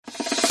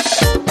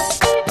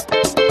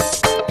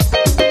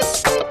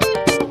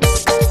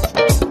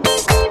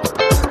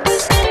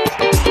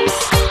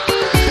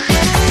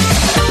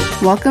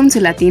Welcome to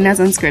Latinas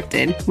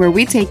Unscripted, where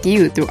we take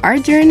you through our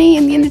journey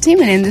in the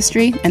entertainment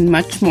industry and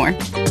much more.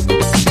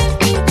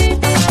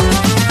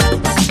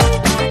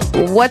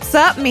 What's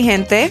up, mi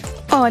gente?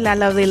 Hola,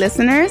 lovely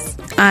listeners.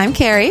 I'm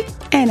Carrie.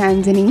 And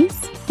I'm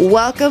Denise.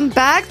 Welcome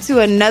back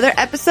to another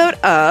episode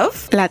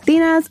of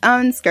Latinas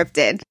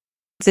Unscripted.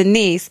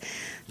 Denise,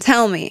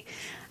 tell me,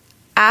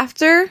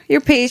 after your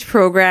PAGE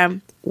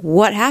program,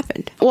 what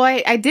happened? Well,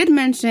 I did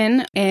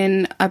mention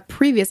in a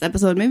previous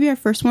episode, maybe our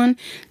first one,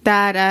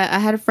 that I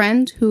had a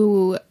friend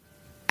who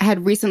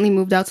had recently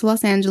moved out to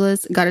Los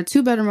Angeles, got a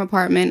 2-bedroom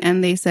apartment,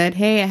 and they said,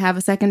 hey, I have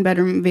a 2nd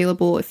bedroom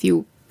available if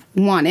you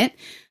want it.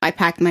 I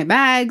packed my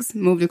bags,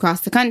 moved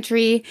across the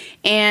country,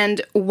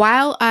 and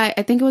while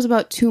I think it was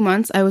about 2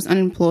 months, I was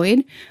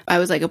unemployed. I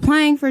was like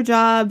applying for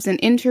jobs and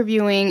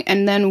interviewing,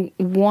 and then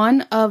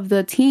one of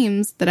the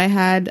teams that I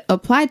had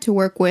applied to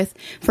work with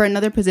for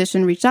another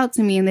position reached out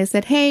to me and they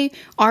said, hey,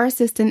 our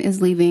assistant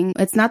is leaving.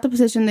 It's not the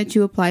position that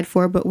you applied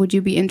for, but would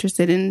you be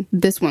interested in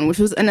this one, which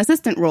was an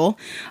assistant role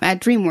at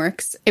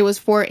DreamWorks. It was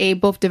for a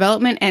both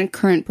development and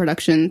current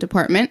production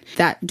department.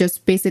 That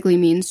just basically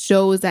means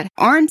shows that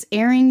aren't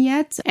airing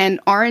yet and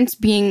aren't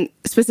being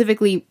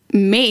specifically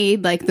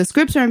made, like the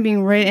scripts aren't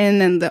being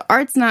written and the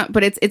art's not,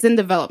 but it's in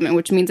development,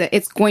 which means that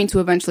it's going to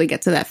eventually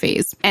get to that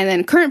phase. And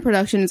then current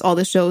production is all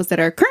the shows that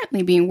are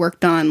currently being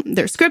worked on.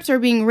 Their scripts are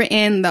being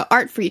written, the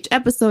art for each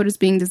episode is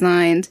being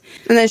designed.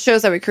 And then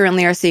shows that we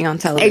currently are seeing on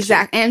television.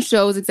 Exactly. And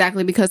shows,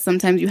 exactly, because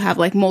sometimes you have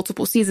like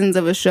multiple seasons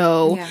of a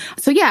show. Yeah.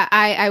 So yeah,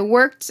 I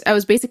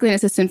was basically an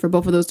assistant for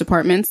both of those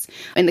departments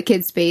in the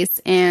kids space.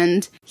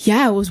 And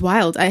yeah, it was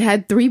wild. I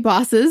had 3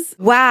 bosses.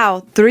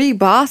 Wow, 3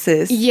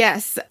 bosses.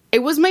 Yes.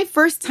 It was my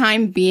first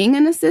time being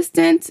an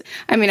assistant.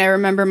 I mean, I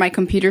remember my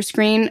computer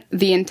screen,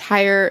 the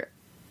entire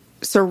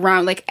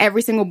surround, like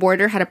every single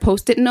border had a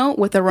Post-it note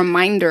with a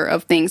reminder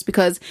of things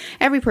because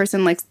every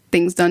person likes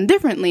things done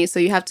differently. So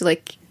you have to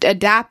like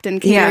adapt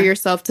and cater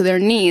yourself to their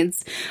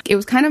needs. It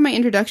was kind of my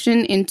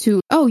introduction into,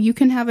 oh, you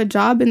can have a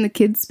job in the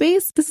kids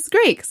space. This is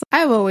great. Because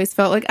I've always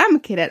felt like I'm a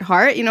kid at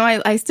heart. You know,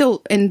 I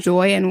still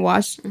enjoy and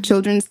watch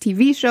children's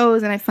TV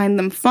shows and I find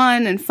them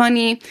fun and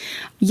funny.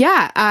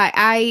 Yeah,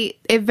 I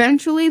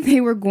eventually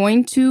they were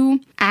going to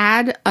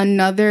add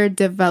another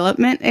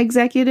development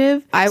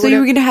executive. So you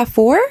were going to have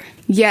 4?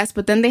 Yes,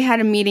 but then they had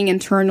a meeting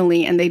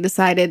internally and they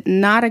decided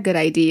not a good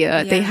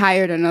idea. Yeah. They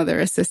hired another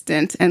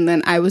assistant and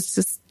then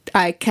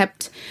I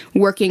kept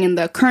working in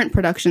the current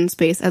production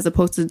space as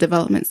opposed to the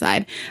development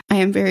side. I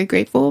am very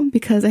grateful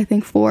because I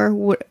think 4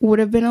 would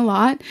have been a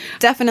lot.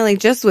 Definitely,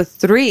 just with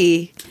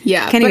 3.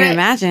 Yeah. Can't even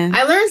imagine.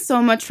 I learned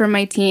so much from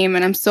my team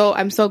and I'm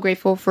so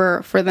grateful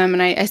for them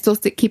and I still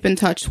keep in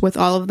touch with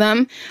all of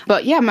them.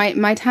 But yeah,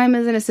 my time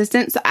as an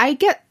assistant, so I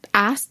get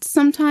asked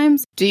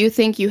sometimes, do you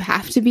think you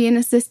have to be an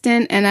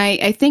assistant? And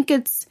I think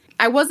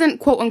I wasn't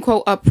quote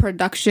unquote a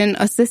production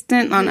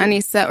assistant on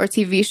any set or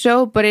TV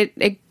show, but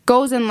it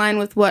goes in line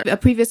with what a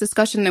previous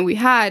discussion that we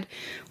had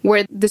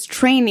where this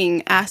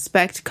training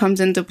aspect comes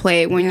into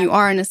play when you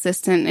are an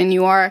assistant and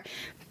you are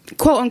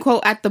quote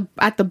unquote at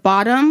the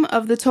bottom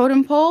of the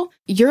totem pole.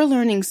 You're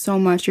learning so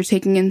much. You're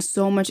taking in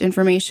so much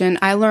information.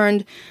 I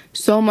learned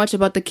so much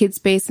about the kids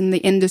space and the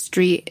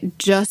industry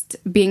just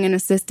being an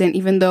assistant,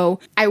 even though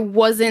I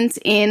wasn't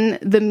in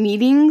the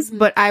meetings,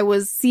 but I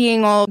was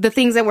seeing all the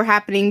things that were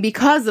happening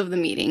because of the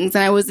meetings.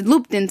 And I was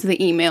looped into the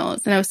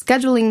emails and I was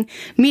scheduling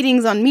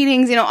meetings on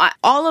meetings. You know,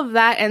 all of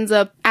that ends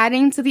up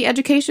adding to the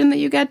education that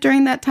you get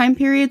during that time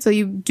period. So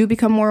you do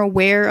become more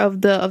aware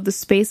of the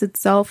space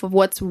itself, of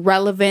what's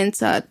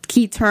relevant,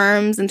 key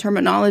terms and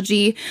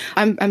terminology.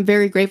 I'm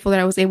very grateful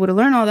that I was able to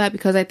learn all that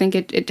because I think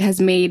it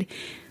has made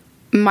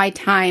my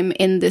time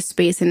in this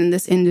space and in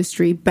this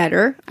industry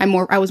better. I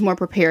was more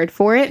prepared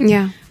for it.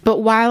 Yeah. But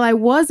while I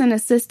was an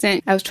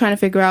assistant, I was trying to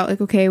figure out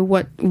like, okay,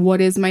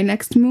 what is my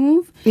next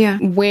move? Yeah.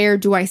 Where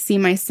do I see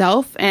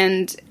myself?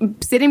 And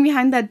sitting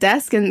behind that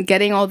desk and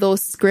getting all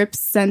those scripts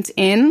sent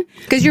in.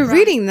 Because you're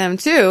reading them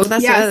too.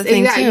 That's the other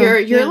thing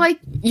too. You're like,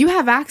 you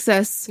have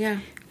access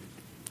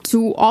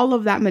to all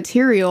of that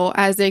material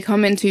as they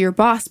come into your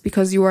boss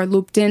because you are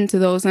looped into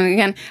those. And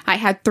again, I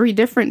had 3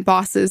 different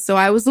bosses, so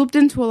I was looped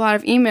into a lot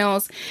of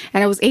emails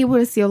and I was able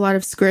to see a lot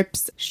of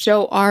scripts,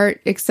 show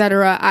art,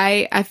 etc.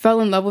 I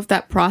fell in love with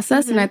that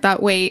process and I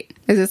thought, wait,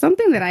 is it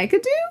something that I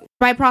could do?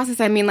 By process,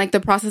 I mean like the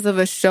process of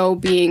a show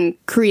being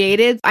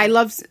created. I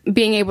love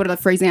being able to,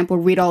 for example,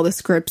 read all the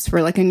scripts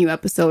for like a new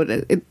episode.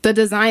 The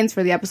designs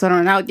for the episode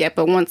aren't out yet,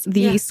 but once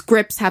the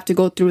scripts have to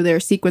go through their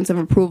sequence of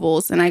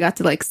approvals, and I got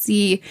to like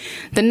see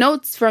the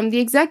notes from the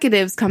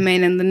executives come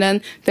in, and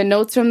then the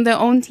notes from their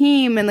own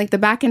team, and like the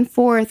back and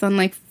forth on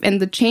like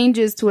and the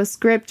changes to a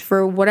script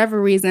for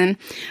whatever reason.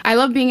 I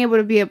love being able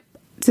to be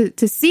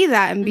to see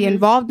that and be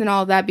involved in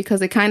all of that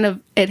because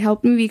it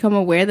helped me become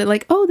aware that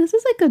like, oh, this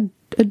is like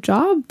a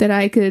job that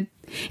I could,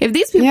 if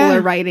these people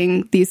are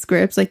writing these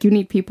scripts, like you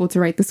need people to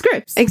write the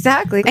scripts.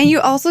 Exactly. And you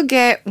also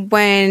get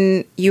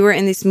when you were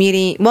in this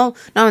meeting, well,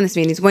 not in this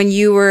meetings, when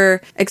you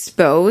were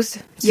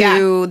exposed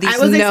to these I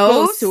was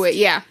notes. exposed to it,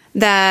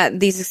 that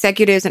these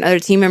executives and other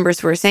team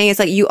members were saying. It's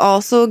like you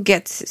also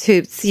get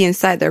to see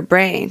inside their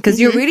brain because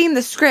you're reading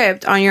the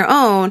script on your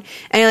own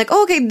and you're like,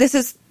 oh, okay, this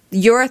is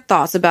your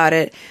thoughts about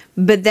it.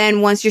 But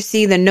then once you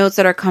see the notes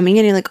that are coming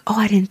in, you're like, oh,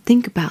 I didn't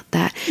think about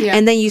that. Yeah.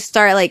 And then you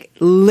start like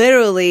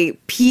literally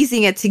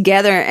piecing it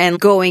together and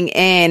going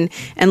in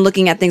and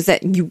looking at things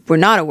that you were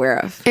not aware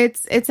of.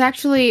 It's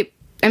actually,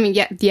 I mean,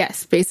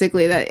 yes,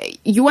 basically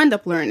that you end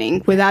up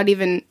learning without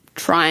even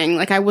trying.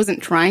 Like I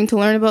wasn't trying to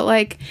learn about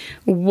like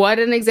what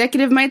an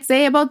executive might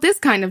say about this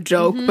kind of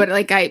joke, but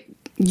like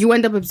you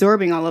end up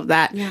absorbing all of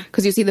that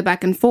because you see the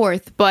back and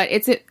forth. But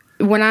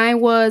when I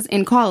was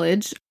in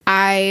college,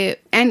 and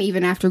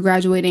even after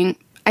graduating,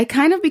 I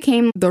kind of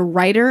became the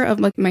writer of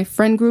like my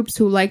friend groups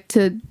who like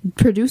to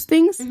produce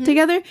things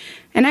together.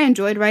 And I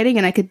enjoyed writing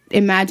and I could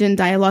imagine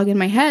dialogue in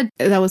my head.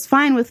 That was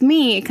fine with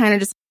me. It kind of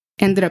just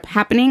ended up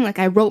happening. Like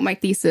I wrote my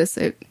thesis.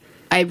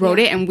 I wrote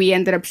it and we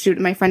ended up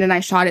shooting, my friend and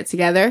I shot it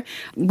together.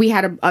 We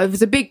had it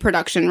was a big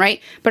production, right?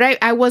 But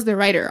I was the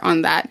writer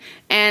on that.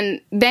 And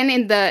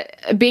then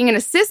being an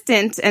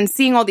assistant and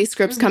seeing all these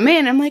scripts come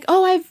in, I'm like,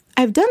 oh,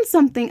 I've done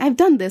something. I've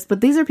done this,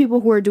 but these are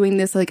people who are doing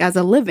this like as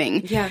a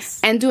living.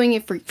 Yes. And doing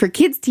it for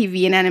kids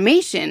TV and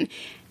animation.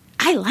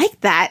 I like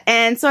that.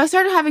 And so I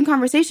started having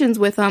conversations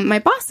with my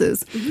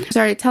bosses.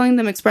 Started telling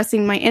them,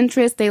 expressing my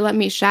interest. They let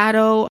me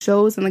shadow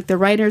shows in like the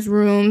writers'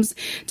 rooms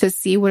to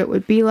see what it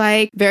would be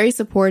like. Very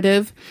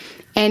supportive.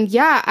 And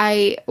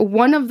yeah,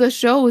 one of the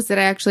shows that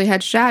I actually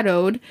had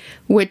shadowed,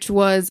 which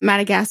was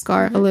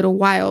Madagascar, A Little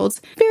Wild.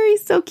 Very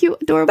so cute,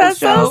 adorable that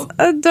show. Sounds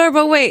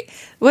adorable. Wait,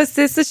 was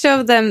this the show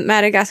of them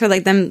Madagascar,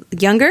 like them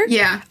younger?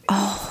 Yeah.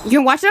 Oh. You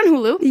can watch it on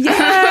Hulu.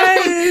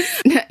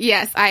 Yes.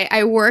 Yes,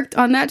 I worked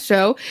on that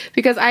show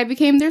because I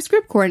became their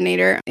script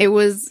coordinator. It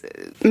was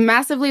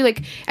massively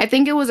like, I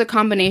think it was a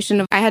combination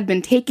of, I had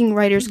been taking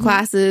writers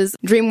classes.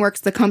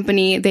 DreamWorks, the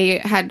company, they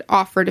had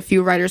offered a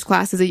few writers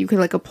classes that you could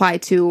like apply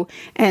to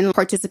and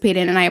participate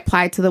in, and I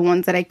applied to the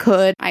ones that I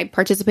could. I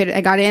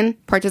got in,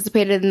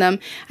 participated in them.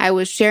 I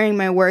was sharing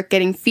my work,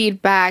 getting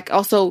feedback,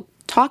 also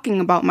talking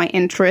about my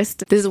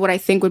interest. This is what I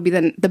think would be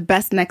the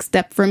best next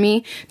step for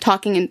me.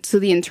 Talking to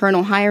the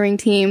internal hiring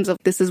teams of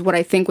this is what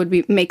I think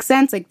would make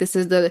sense. Like this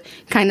is the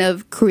kind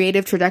of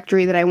creative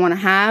trajectory that I want to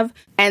have.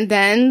 And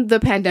then the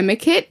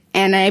pandemic hit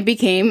and I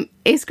became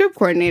a script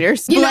coordinator.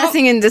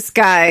 Blessing in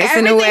disguise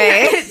in a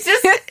way. It's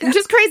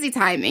just crazy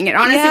timing. It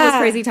honestly was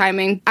crazy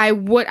timing. I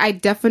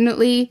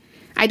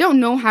don't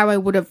know how I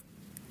would have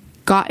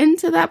gotten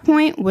to that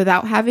point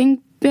without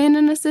having been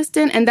an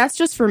assistant. And that's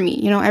just for me.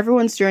 You know,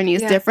 everyone's journey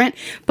is different.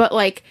 But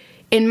like,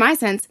 in my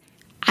sense,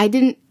 I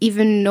didn't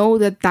even know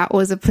that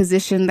was a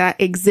position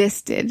that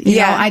existed. You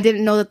know, I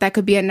didn't know that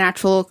could be a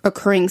natural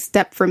occurring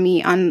step for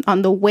me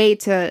on the way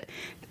to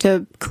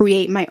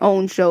create my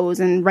own shows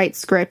and write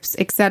scripts,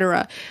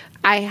 etc.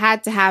 I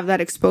had to have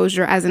that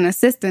exposure as an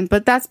assistant,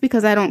 but that's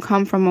because I don't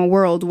come from a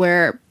world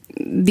where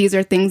these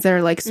are things that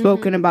are like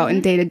spoken about in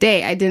day to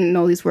day. I didn't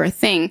know these were a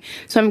thing.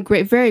 So I'm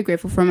very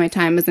grateful for my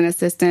time as an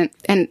assistant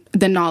and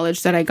the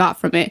knowledge that I got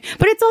from it.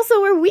 But it's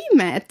also where we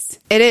met.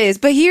 It is.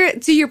 But here,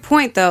 to your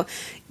point though,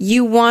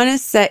 you want to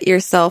set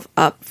yourself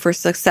up for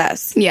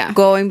success. Yeah.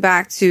 Going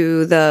back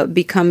to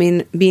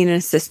being an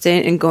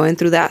assistant and going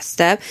through that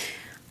step.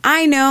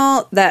 I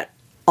know that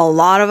a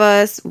lot of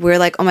us, we're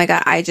like, oh my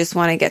God, I just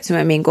want to get to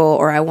my main goal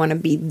or I want to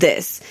be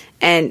this.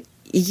 And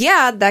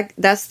yeah,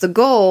 that's the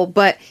goal.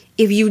 But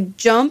if you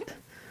jump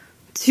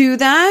to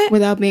that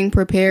without being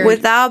prepared,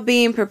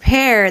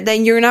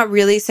 then you're not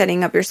really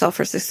setting up yourself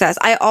for success.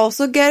 I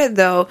also get it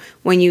though,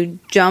 when you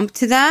jump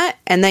to that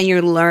and then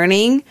you're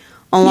learning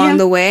along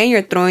the way and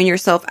you're throwing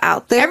yourself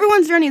out there.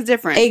 Everyone's journey is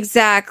different.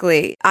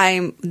 Exactly.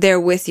 I'm there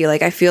with you.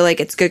 Like, I feel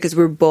like it's good because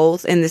we're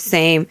both in the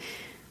same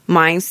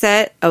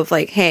mindset of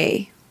like,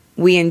 hey,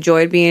 we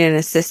enjoyed being an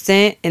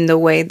assistant in the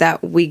way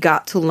that we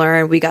got to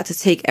learn, we got to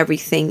take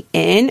everything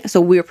in.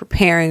 So we're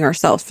preparing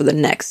ourselves for the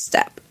next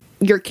step.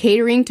 You're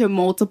catering to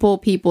multiple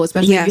people,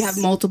 especially if you have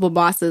multiple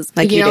bosses.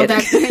 Like you know,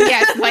 did.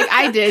 Yes, like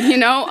I did, you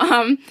know?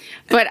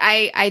 But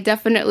I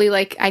definitely,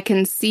 like, I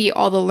can see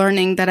all the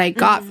learning that I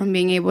got from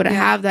being able to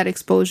have that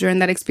exposure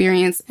and that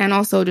experience. And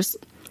also just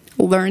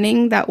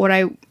learning that what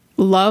I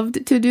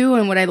loved to do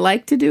and what I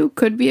like to do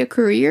could be a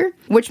career,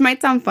 which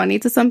might sound funny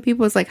to some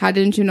people. It's like, how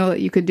didn't you know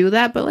that you could do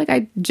that? But like,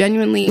 I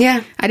genuinely,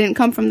 I don't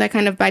come from that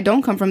kind of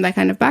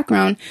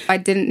background. I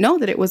didn't know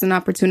that it was an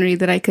opportunity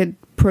that I could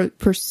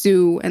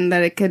pursue and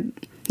that it could,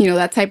 you know,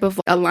 that type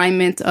of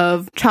alignment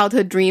of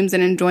childhood dreams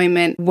and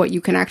enjoyment, what you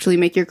can actually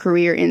make your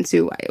career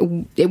into.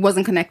 It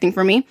wasn't connecting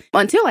for me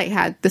until I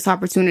had this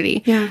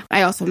opportunity. Yeah.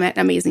 I also met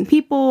amazing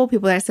people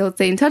that I still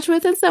stay in touch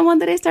with, and someone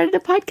that I started a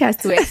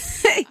podcast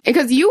with.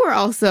 Because you were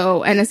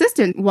also an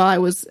assistant while I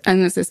was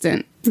an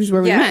assistant, which is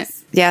where we met.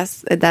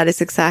 Yes, that is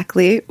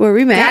exactly where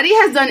we met. Daddy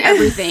has done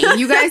everything.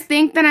 You guys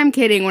think that I'm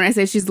kidding when I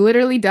say she's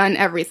literally done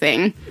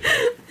everything.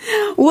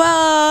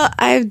 Well,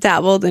 I've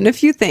dabbled in a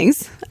few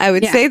things. I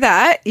would say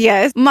that.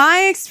 Yes.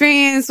 My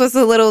experience was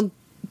a little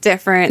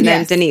different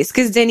than Denise,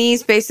 because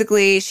Denise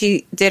basically,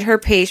 she did her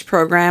PAGE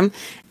program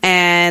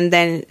and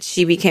then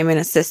she became an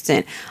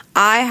assistant.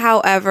 I,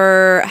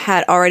 however,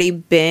 had already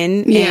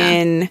been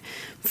in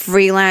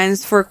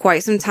freelance for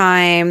quite some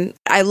time.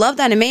 I loved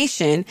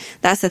animation.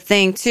 That's the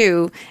thing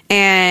too.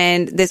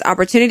 And this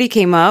opportunity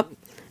came up.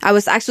 I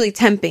was actually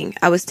temping.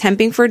 I was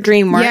temping for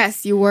DreamWorks.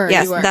 Yes, you were.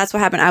 Yes, you were. that's what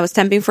happened. I was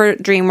temping for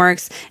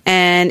DreamWorks,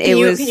 and Can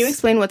you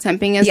explain what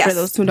temping is for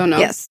those who don't know?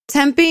 Yes.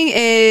 Temping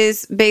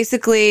is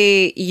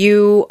basically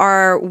you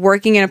are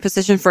working in a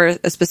position for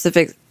a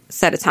specific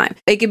set of time.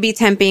 It could be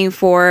temping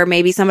for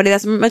maybe somebody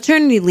that's on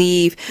maternity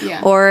leave,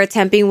 or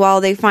temping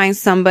while they find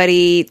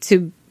somebody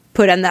to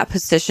put in that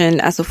position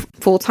as a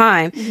full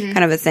time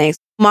kind of a thing.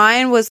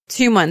 Mine was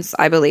 2 months,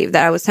 I believe,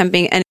 that I was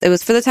temping, and it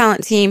was for the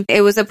talent team.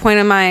 It was a point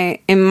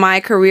in my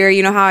career,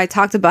 you know how I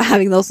talked about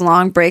having those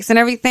long breaks and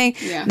everything?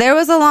 Yeah. There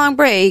was a long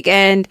break,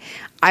 and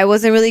I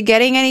wasn't really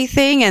getting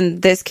anything,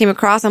 and this came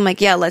across. I'm like,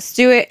 yeah, let's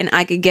do it. And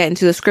I could get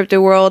into the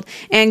scripted world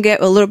and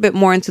get a little bit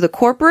more into the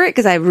corporate,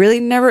 because I've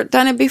really never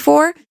done it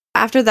before.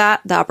 After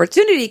that, the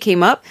opportunity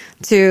came up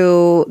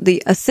to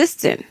the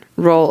assistant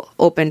role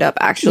opened up,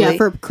 actually. Yeah,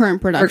 for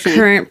current production. For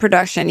current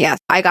production, yes.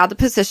 I got the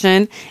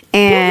position,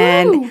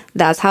 and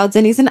that's how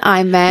Denise and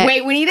I met.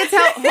 Wait, we need to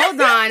hold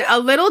on, a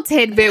little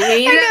tidbit.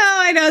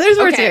 I know. There's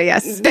more to it,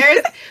 yes.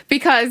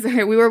 Because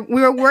we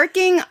were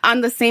working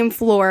on the same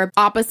floor,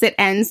 opposite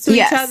ends to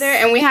each other,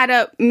 and we had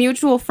a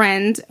mutual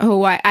friend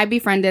who I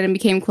befriended and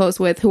became close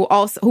with, who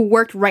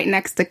worked right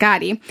next to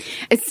Kari.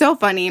 It's so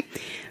funny.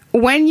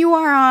 When you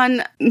are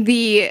on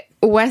the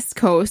West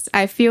Coast,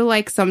 I feel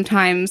like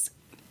sometimes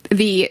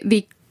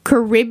the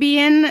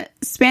Caribbean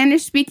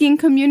Spanish-speaking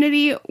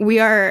community,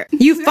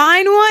 You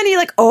find one, you're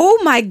like, oh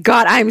my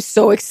God, I'm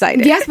so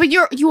excited. Yes, but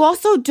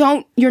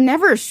you're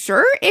never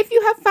sure if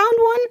you have found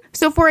one.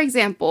 So, for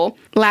example,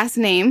 last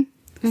name,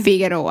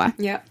 Figueroa.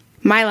 Yeah.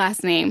 My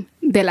last name,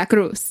 De La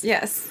Cruz.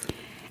 Yes.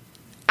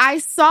 I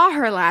saw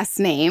her last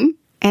name,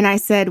 and I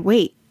said,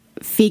 wait,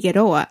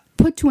 Figueroa.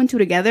 Put two and two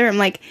together. I'm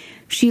like,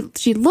 she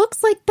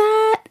looks like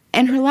that,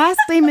 and her last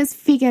name is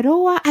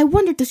Figueroa. I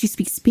wonder, does she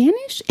speak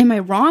Spanish? Am I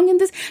wrong in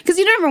this? Because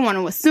you never want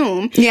to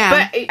assume.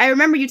 Yeah. But I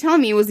remember you telling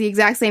me it was the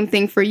exact same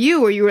thing for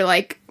you, where you were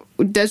like,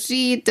 does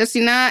she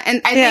not?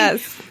 And I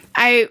think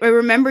I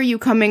remember you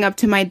coming up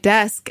to my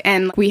desk,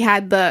 and we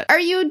had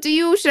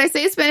should I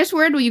say a Spanish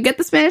word? Will you get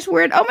the Spanish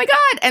word? Oh my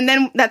God. And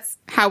then that's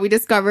how we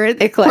discovered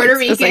Puerto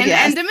Rican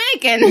and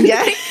Dominican.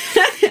 Yes.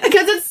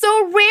 Because it's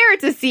so rare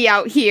to see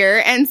out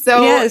here. And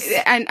so,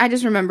 and I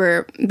just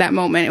remember that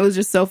moment. It was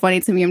just so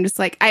funny to me. I'm just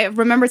like, I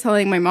remember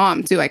telling my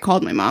mom too. I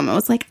called my mom. I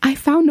was like, I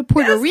found a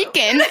Puerto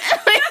Rican.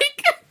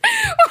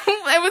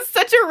 It was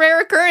such a rare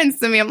occurrence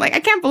to me. I'm like,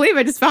 I can't believe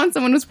I just found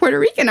someone who's Puerto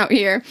Rican out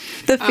here.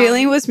 The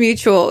feeling was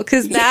mutual,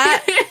 because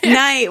that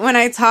night when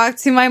I talked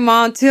to my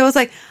mom too, I was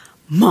like,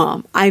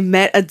 Mom, I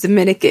met a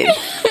Dominican.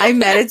 I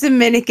met a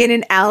Dominican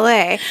in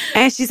LA.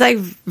 And she's like,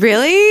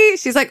 really?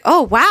 She's like,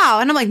 oh, wow.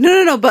 And I'm like,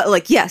 no, but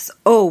like, yes.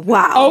 Oh,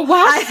 wow. Oh,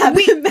 wow. I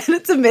haven't met a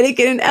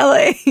Dominican in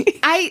LA.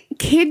 I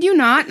kid you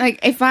not. Like,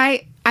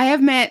 I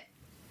have met,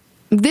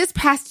 this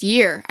past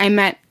year, I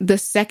met the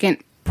second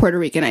Puerto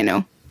Rican I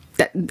know.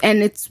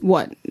 And it's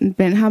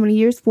been how many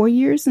years? 4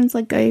 years since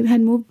like I had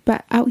moved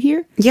back out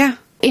here? Yeah.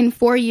 In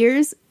 4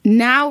 years,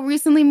 now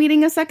recently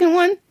meeting a second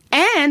one.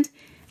 And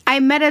I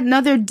met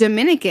another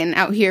Dominican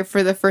out here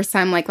for the first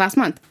time like last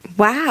month.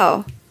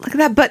 Wow. Look at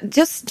that. But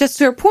just to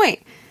your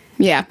point.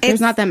 Yeah, there's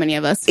not that many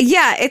of us.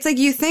 Yeah, it's like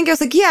you think, I was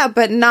like, yeah,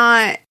 but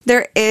not,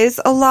 there is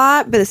a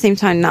lot, but at the same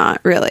time,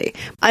 not really.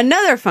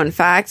 Another fun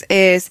fact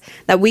is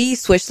that we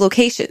switched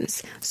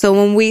locations. So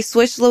when we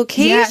switched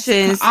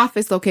locations.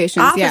 Office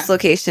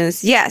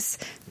locations, yes.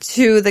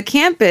 To the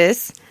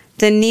campus,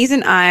 Denise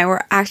and I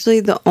were actually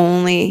the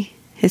only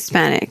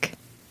Hispanic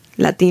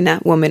Latina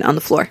woman on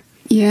the floor.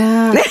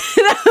 Yeah.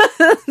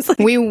 Like,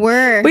 we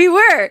were.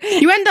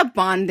 You end up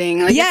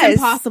bonding. Like, it's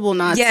impossible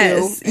not to.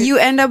 Yes, you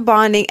end up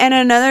bonding. And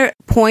another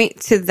point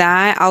to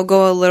that, I'll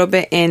go a little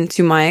bit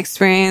into my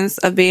experience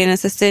of being an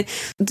assistant.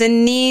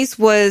 Denise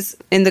was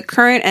in the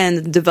current and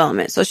the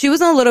development. So she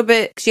was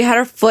she had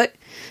her foot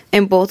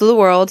in both of the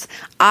worlds.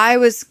 I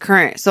was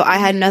current, so I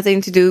had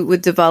nothing to do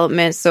with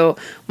development. So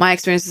my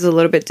experience is a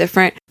little bit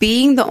different.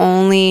 Being the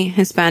only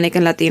Hispanic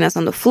and Latinas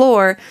on the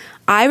floor,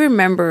 I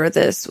remember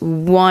this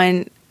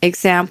one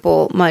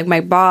example. Like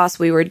my boss,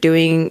 we were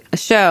doing a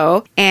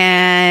show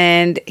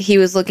and he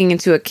was looking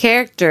into a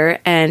character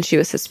and she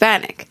was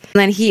Hispanic. And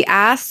then he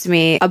asked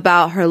me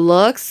about her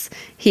looks.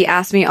 He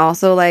asked me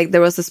also, like, there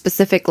was a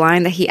specific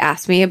line that he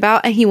asked me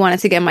about and he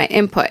wanted to get my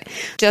input.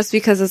 Just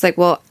because it's like,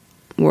 well,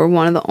 we're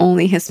one of the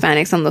only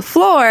Hispanics on the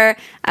floor.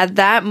 At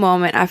that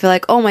moment, I feel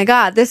like, oh my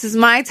God, this is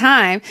my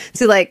time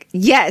to, like,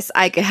 yes,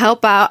 I could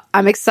help out.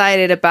 I'm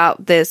excited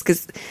about this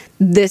because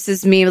this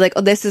is me. Like,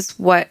 oh, this is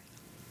what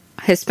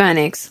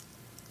Hispanics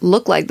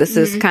look like. This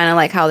is kind of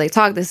like how they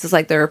talk. This is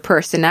like their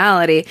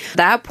personality. At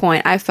that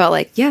point, I felt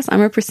like, yes, I'm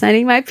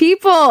representing my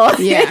people.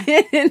 Yeah.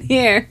 In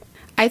here.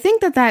 I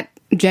think that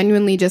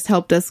genuinely just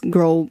helped us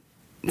grow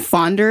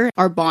fonder.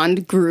 Our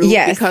bond grew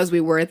because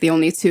we were the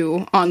only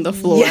two on the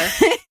floor. Yeah.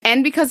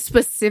 And because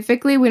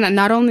specifically, we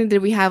not only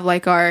did we have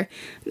like our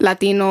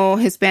Latino,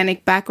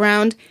 Hispanic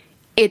background,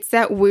 it's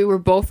that we were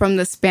both from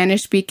the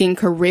Spanish-speaking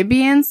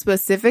Caribbean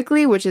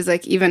specifically, which is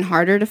like even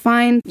harder to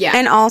find. Yeah.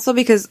 And also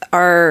because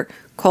our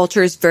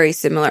culture is very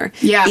similar.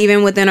 Yeah.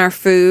 Even within our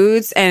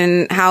foods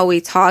and how we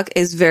talk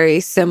is very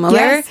similar.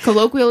 Yes,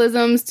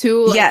 colloquialisms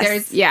too.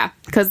 Like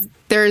because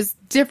there's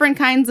different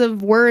kinds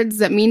of words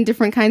that mean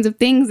different kinds of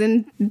things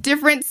in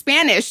different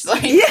Spanish.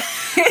 Like,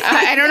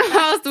 I don't know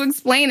how else to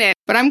explain it.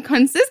 But I'm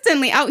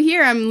consistently out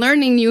here, I'm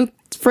learning new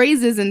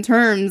phrases and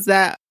terms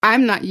that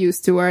I'm not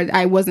used to or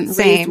I wasn't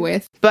raised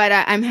with. But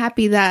I'm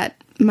happy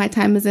that my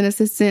time as an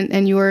assistant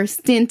and your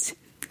stint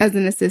as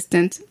an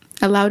assistant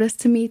allowed us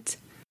to meet.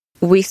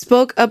 We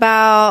spoke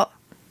about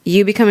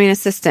you becoming an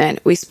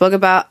assistant. We spoke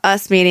about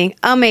us meeting.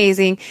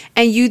 Amazing.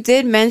 And you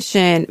did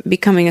mention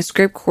becoming a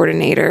script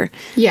coordinator.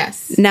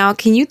 Yes. Now,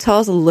 can you tell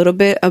us a little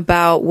bit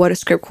about what a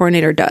script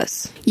coordinator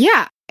does?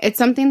 Yeah. It's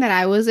something that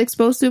I was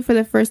exposed to for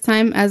the first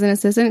time as an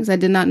assistant because I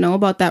did not know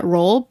about that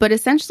role. But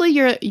essentially,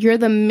 you're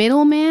the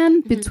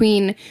middleman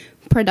between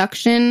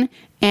production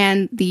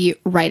and the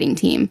writing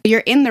team.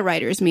 You're in the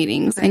writers'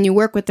 meetings and you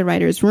work with the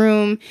writers'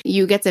 room.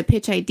 You get to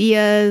pitch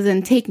ideas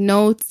and take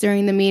notes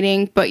during the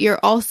meeting, but you're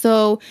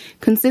also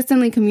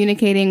consistently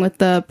communicating with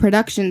the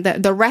production,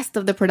 the rest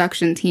of the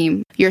production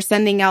team. You're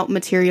sending out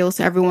materials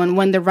to everyone.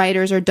 When the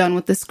writers are done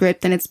with the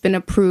script and it's been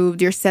approved,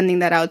 you're sending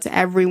that out to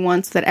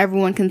everyone so that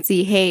everyone can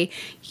see, hey,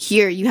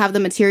 here, you have the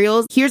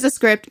materials. Here's a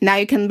script. Now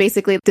you can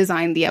basically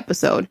design the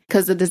episode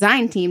because the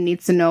design team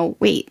needs to know,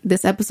 wait,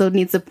 this episode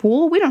needs a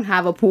pool? We don't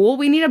have a pool.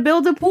 We need to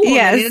build a pool.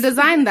 Yes. We need to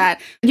design that.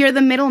 You're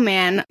the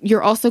middleman.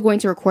 You're also going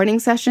to recording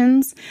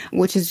sessions,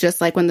 which is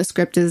just like when the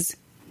script is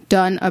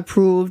done,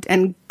 approved,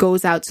 and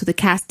goes out to the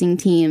casting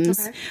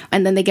teams. Okay.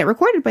 And then they get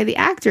recorded by the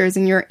actors,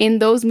 and you're in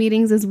those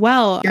meetings as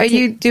well. Are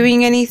you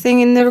doing anything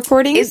in the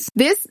recordings?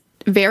 This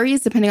varies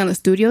depending on the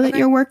studio that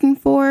you're working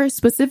for.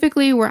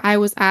 Specifically where I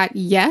was at,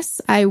 yes,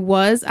 I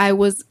was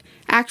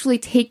actually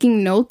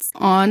taking notes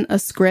on a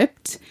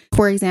script.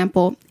 For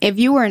example, if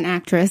you were an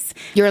actress,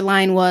 your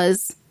line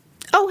was,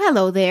 "Oh,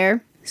 hello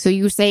there." So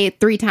you say it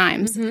 3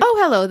 times. Mm-hmm. "Oh,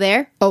 hello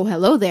there. Oh,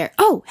 hello there.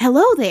 Oh,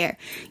 hello there."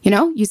 You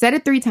know, you said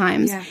it 3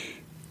 times. Yeah.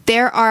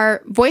 There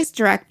are voice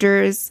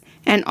directors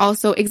and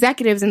also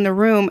executives in the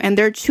room, and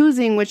they're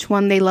choosing which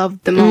one they love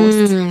the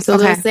most. So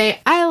they'll say,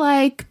 "I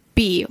like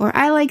B," or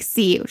 "I like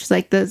C," which is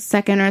like the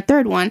second or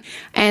third one.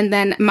 And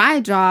then my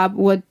job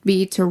would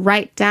be to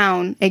write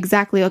down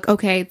exactly like,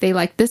 okay, they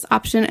like this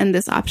option and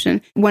this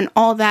option. When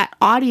all that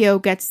audio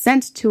gets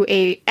sent to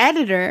a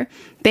editor,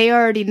 they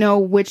already know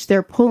which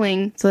they're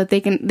pulling so that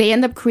they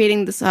end up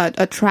creating this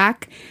a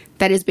track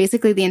that is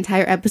basically the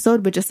entire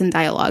episode, but just in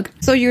dialogue.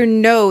 So your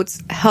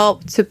notes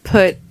help to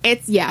put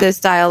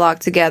this dialogue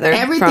together.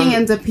 Everything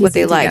ends up piecing what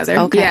they together.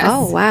 Okay. Yes.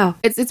 Oh, wow.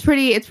 It's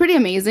pretty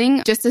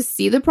amazing just to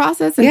see the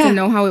process and to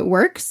know how it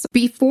works.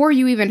 Before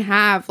you even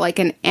have like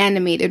an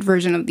animated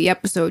version of the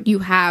episode, you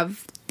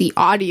have the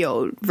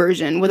audio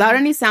version without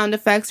any sound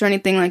effects or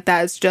anything like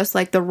that. It's just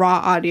like the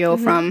raw audio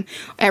from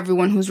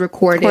everyone who's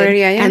recorded.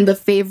 And the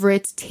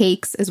favorite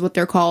takes is what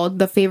they're called,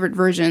 the favorite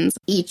versions,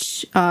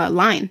 each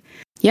line.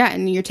 Yeah,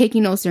 and you're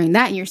taking notes during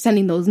that, and you're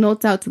sending those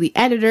notes out to the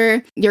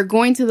editor. You're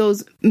going to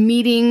those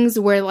meetings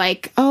where,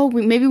 like, oh,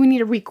 maybe we need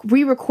to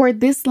re-record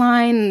this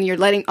line, and you're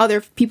letting other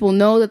people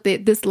know that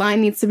this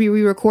line needs to be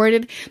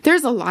re-recorded.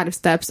 There's a lot of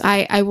steps.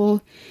 I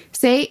will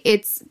say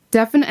it's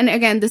definite, and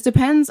again, this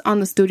depends on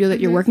the studio that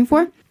you're working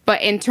for,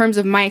 but in terms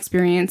of my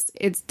experience,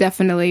 it's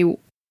definitely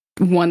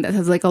one that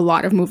has like a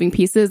lot of moving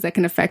pieces that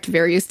can affect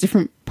various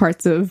different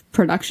parts of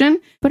production.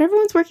 But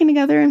everyone's working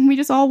together, and we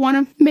just all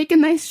want to make a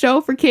nice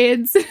show for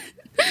kids.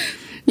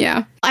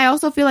 Yeah. I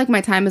also feel like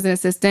my time as an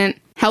assistant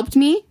helped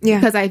me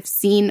because I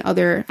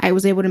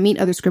was able to meet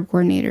other script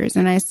coordinators,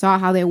 and I saw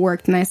how they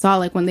worked, and I saw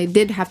like when they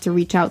did have to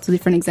reach out to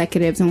different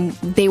executives and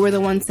they were the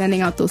ones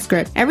sending out those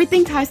scripts.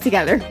 Everything ties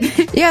together.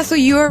 Yeah, so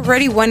you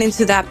already went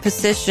into that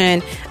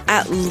position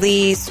at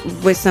least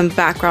with some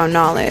background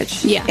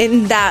knowledge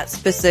in that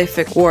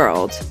specific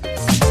world.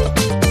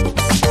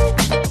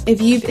 If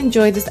you've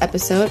enjoyed this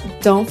episode,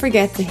 don't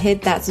forget to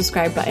hit that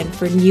subscribe button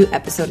for new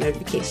episode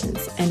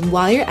notifications. And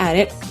while you're at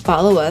it,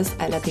 follow us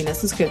at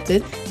Latinas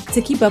Unscripted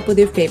to keep up with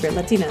your favorite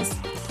Latinas.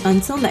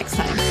 Until next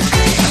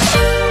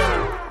time.